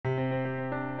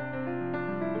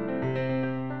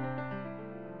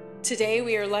Today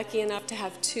we are lucky enough to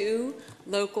have two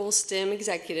local STEM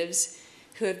executives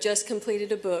who have just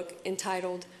completed a book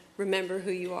entitled Remember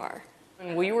Who You Are.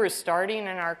 When we were starting in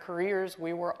our careers,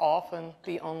 we were often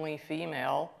the only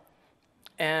female,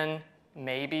 and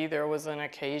maybe there was an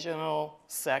occasional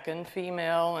second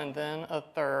female and then a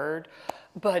third,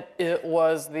 but it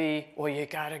was the, well, you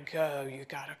gotta go, you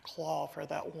gotta claw for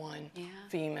that one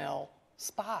female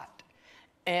spot.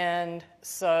 And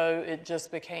so it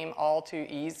just became all too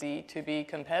easy to be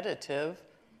competitive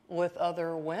with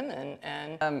other women.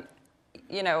 And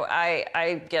you know,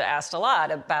 I get asked a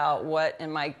lot about what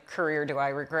in my career do I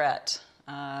regret.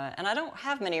 And I don't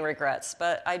have many regrets,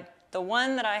 but the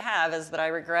one that I have is that I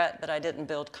regret that I didn't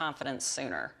build confidence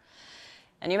sooner.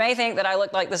 And you may think that I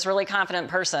look like this really confident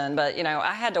person, but you know,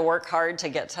 I had to work hard to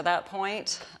get to that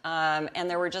point. And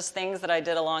there were just things that I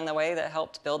did along the way that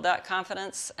helped build that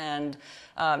confidence. And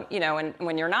you know,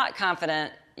 when you're not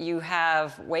confident, you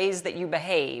have ways that you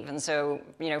behave. And so,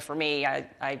 you know, for me,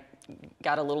 I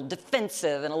got a little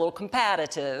defensive and a little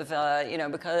competitive, you know,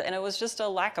 and it was just a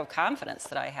lack of confidence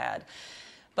that I had.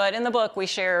 But in the book, we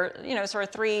share, you know, sort of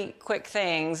three quick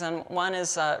things, and one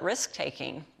is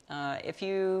risk-taking. If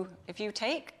you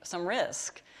take some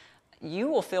risk, you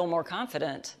will feel more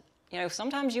confident. You know,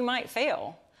 sometimes you might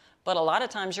fail, but a lot of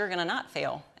times you're going to not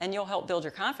fail, and you'll help build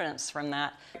your confidence from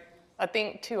that. I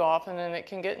think too often, and it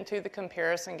can get into the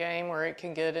comparison game, or it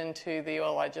can get into the,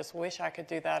 well, I just wish I could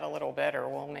do that a little better.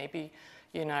 Well, maybe,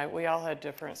 you know, we all have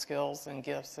different skills and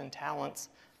gifts and talents.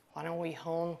 Why don't we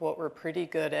hone what we're pretty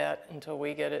good at until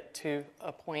we get it to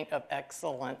a point of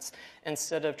excellence,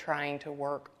 instead of trying to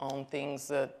work on things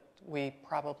that we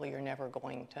probably are never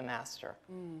going to master.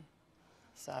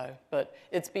 So, but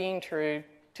it's being true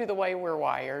to the way we're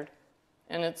wired.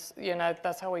 And it's, you know,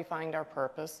 that's how we find our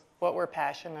purpose, what we're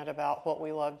passionate about, what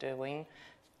we love doing.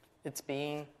 It's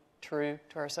being true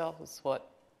to ourselves. It's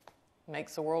what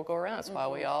makes the world go around. It's why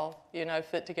we all, you know,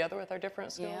 fit together with our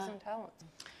different skills and talents.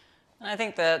 And I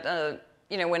think that,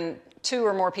 you know, when two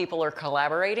or more people are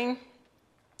collaborating,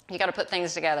 you got to put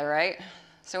things together, right?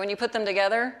 So when you put them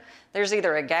together, there's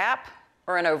either a gap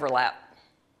or an overlap.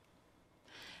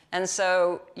 And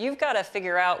so you've got to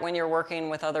figure out when you're working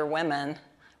with other women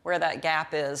where that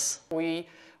gap is. We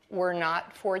were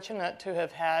not fortunate to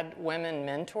have had women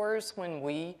mentors when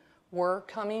we were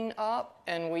coming up,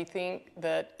 and we think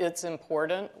that it's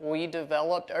important. We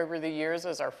developed over the years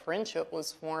as our friendship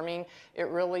was forming. It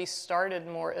really started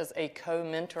more as a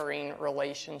co-mentoring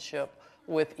relationship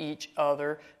with each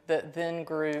other that then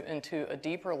grew into a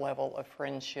deeper level of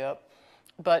friendship.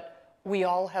 But we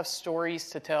all have stories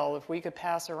to tell. If we could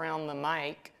pass around the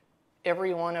mic,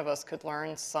 every one of us could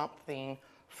learn something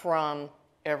from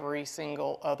every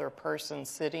single other person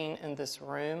sitting in this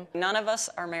room. None of us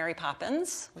are Mary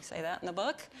Poppins. We say that in the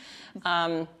book.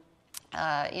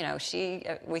 You know,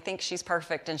 we think she's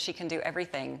perfect and she can do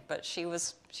everything, but she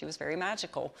was very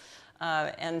magical.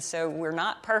 And so we're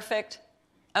not perfect.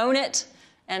 Own it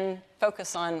and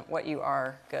focus on what you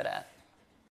are good at.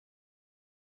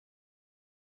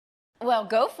 Well,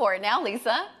 go for it now,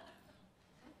 Lisa.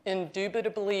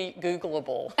 Indubitably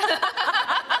Googleable.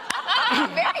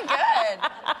 Very good.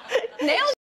 Nailed